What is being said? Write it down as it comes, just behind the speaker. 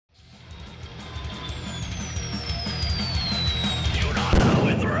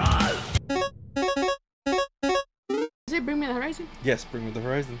Horizon? Yes, Bring Me the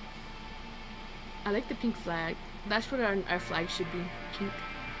Horizon. I like the pink flag. That's what our flag should be. Pink.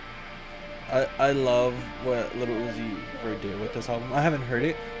 I love what Little Uzi Vert did with this album. I haven't heard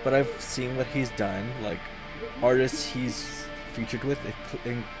it, but I've seen what he's done. Like artists he's featured with,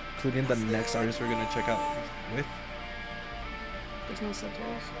 including the next artist we're gonna check out with. There's no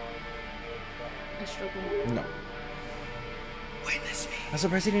subtitles. I struggle. No. I'm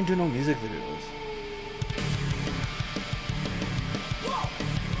surprised he didn't do no music videos.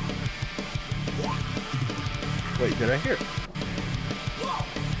 Wait, did I hear it?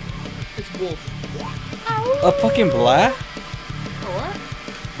 It's Wolf. A fucking black? What?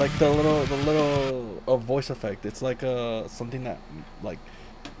 Like the little voice effect. It's like something that like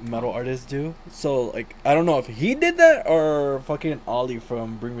metal artists do. So like I don't know if he did that or fucking Ollie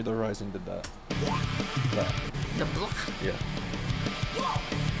from Bring Me the Horizon did that. The block. Yeah.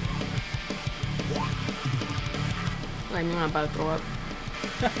 Like me, I'm about to throw up.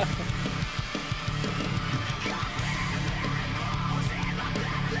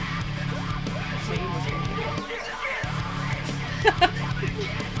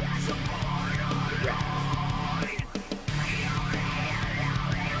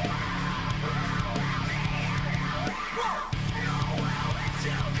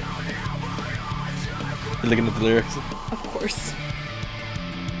 You're looking at the lyrics. Of course.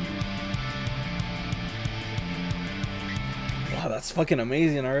 Wow, that's fucking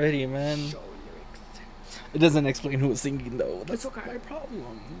amazing already, man. It doesn't explain who was singing though. That's okay. my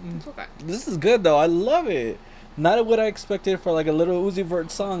problem. It's okay. This is good though. I love it. Not what I expected for like a Little Uzi Vert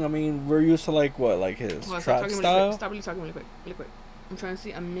song. I mean, we're used to like what, like his trap style. Stop really talking really quick. Really quick. I'm trying to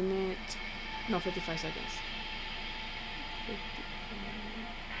see a minute. No, 55 seconds.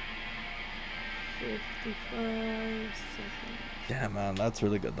 55 seconds. Yeah, man, that's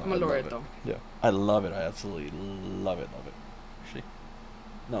really good though. I'm gonna lower it though. Yeah, I love it. I absolutely love it. Love it. Actually,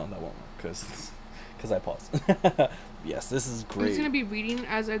 no, that won't work because I paused. Yes, this is great. I'm just gonna be reading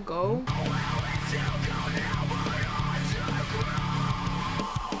as I go.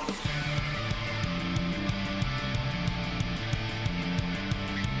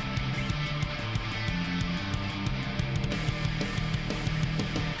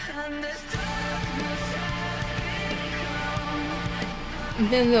 And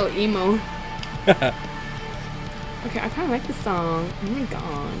then a little emo. Okay, I kind of like this song. Oh my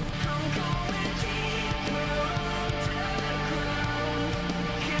god.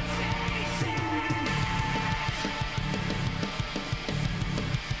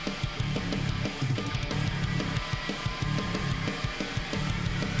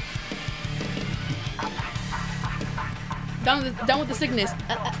 Down with the sickness.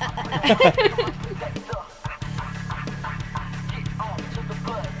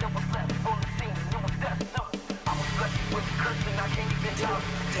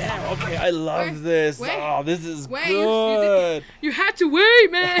 Damn, okay, I love this. Oh, this is good. You had to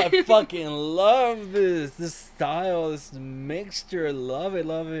wait, man. I fucking love this. This style, this mixture. Love it,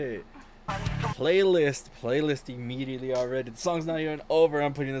 love it. Playlist immediately already. The song's not even over.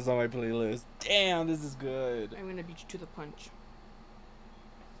 I'm putting this on my playlist. Damn, this is good. I'm gonna beat you to the punch.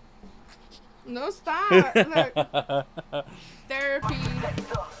 No, stop. Look. Therapy.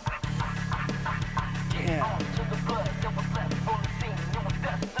 Damn.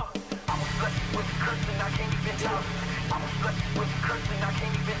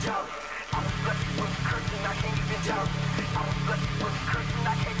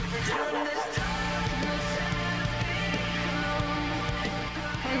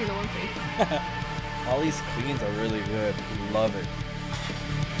 All these cleans are really good. Love it.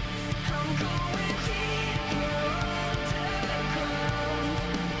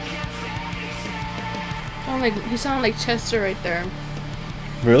 You sound like Chester right there.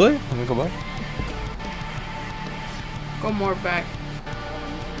 Really? Let me go back. Go more back.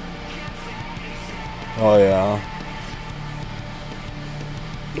 Oh yeah.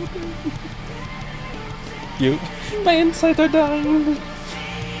 Cute. My insides are dying.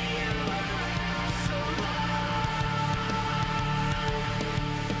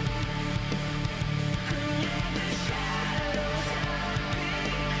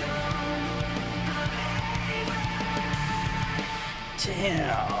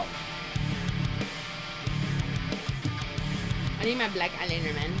 Damn. I need my black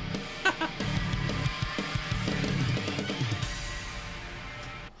eyeliner, man.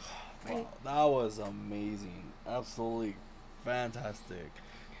 Wow, that was amazing. Absolutely fantastic.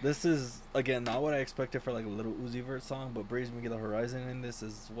 This is again not what I expected for like a Little Uzi Vert song, but Bring Me the Horizon in this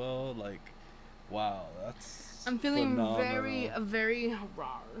as well. Like, wow, that's. I'm feeling phenomenal. very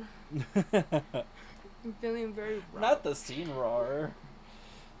raw. I'm feeling very raw. Not the scene raw.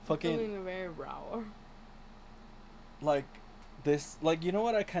 Fucking Feeling very raw. like this, like, you know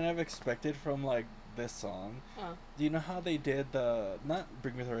what I kind of expected from like this song? Do you know how they did the, not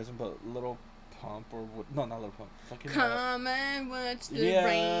Bring Me the Horizon, but Little Pump or what? No, not Little Pump. Fucking Come and watch the yeah,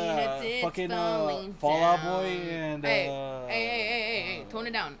 rain as it's fucking falling Fall Out down. Boy and Hey, tone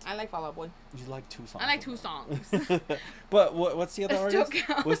it down. I like Fall Out Boy. You like 2 songs. I like 2 songs. But what's the other That still artist?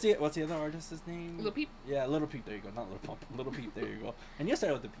 counts. What's the other artist's name? Lil Peep. Yeah, Little Peep. There you go. Not Little Pump. Little Peep. There you go. And you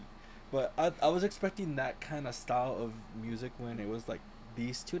started with the Peep. But I was expecting that kind of style of music when it was like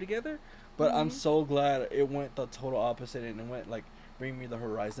these two together. But I'm so glad it went the total opposite and it went like Bring Me the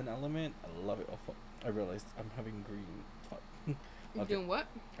Horizon element. I love it. Oh, fuck. I realized I'm having green. Fuck. You doing what?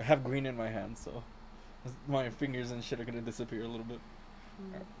 I have green in my hand, so my fingers and shit are gonna disappear a little bit.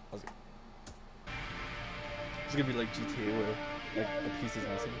 Alright, let's go. It's gonna be like GTA where like a piece is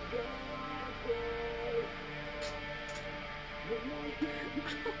missing.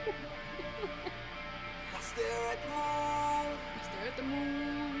 I stare at the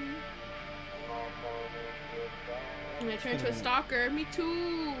moon. I'm gonna turn into a stalker. Me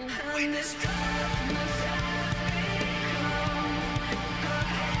too.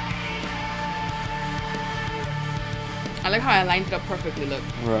 I like how I lined it up perfectly. Look.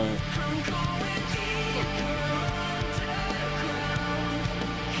 Right.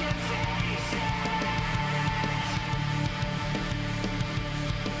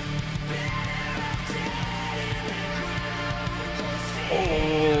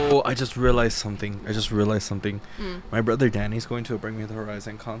 Oh, I just realized something. My brother Danny's going to a Bring Me the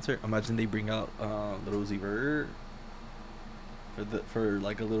Horizon concert. Imagine they bring out liluzivert for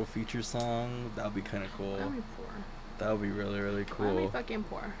like a little feature song. That would be kind of cool. I'll be poor. That would be really, really I'll cool. be fucking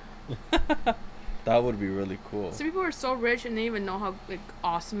poor. That would be really cool. Some people are so rich and they even know how like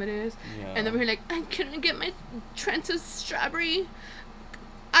awesome it is. Yeah. And then we're like, I couldn't get my Trenta strawberry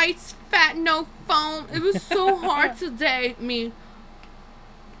ice fat no foam. It was so hard today. Me.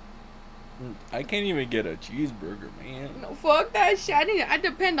 I can't even get a cheeseburger, man. No, fuck that shit. I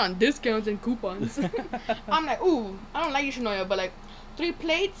depend on discounts and coupons. I'm like, ooh, I don't like Yoshinoya, but like 3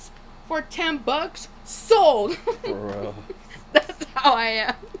 plates for $10, sold. For real. That's how I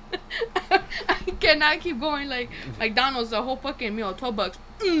am. I cannot keep going like McDonald's, the whole fucking meal,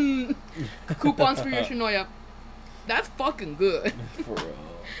 $12. Coupons for Yoshinoya. That's fucking good. For real.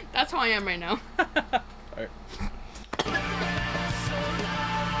 That's how I am right now. Alright.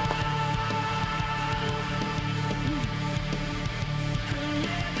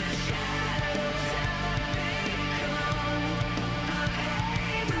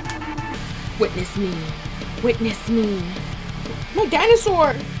 Witness me. Witness me. My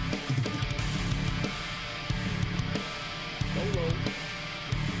dinosaur!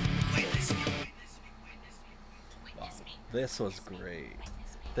 Wow. This was great.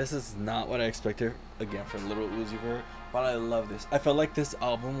 This is not what I expected again for Little Uzi Vert, but I love this. I felt like this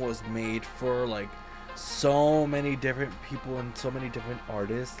album was made for like so many different people and so many different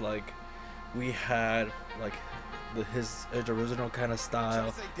artists. Like we had like his original kind of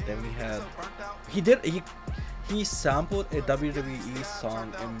style. Then we had he sampled a WWE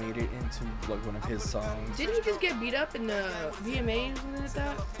song and made it into like one of his songs. Didn't he just get beat up in the VMAs or something like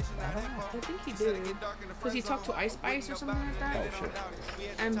that? I don't know. I think he did. Because he talked to Ice Spice or something like that. Oh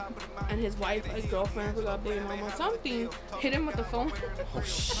shit. And his wife, his girlfriend, who got baby mama, something, hit him with the phone. Oh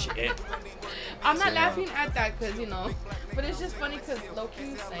shit. I'm not laughing at that because, you know, but it's just funny because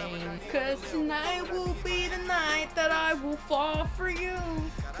Loki's saying, because tonight will be the night that I will fall for you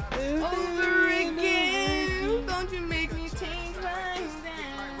over again. Don't you make me change my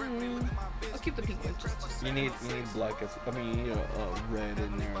mind. I'll keep the pink one. You need black as you need red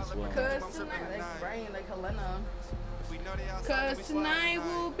in there as well. Cause tonight, like Brian, like Helena. Cause tonight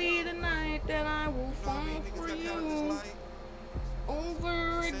will be the night that I will fall for you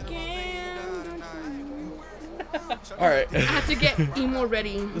over again. Alright. I have to get emo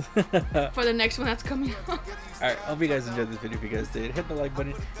ready for the next one that's coming up. Alright, I hope you guys enjoyed this video. If you guys did, hit the like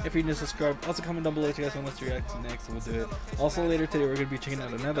button. If you're new, subscribe. Also comment down below if you guys want us to react to next, and we'll do it. Also later today we're gonna be checking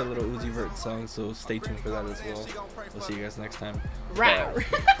out another Little Uzi Vert song, so stay tuned for that as well. We'll see you guys next time. Rawr.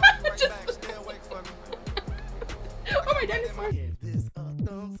 Oh my dinosaur.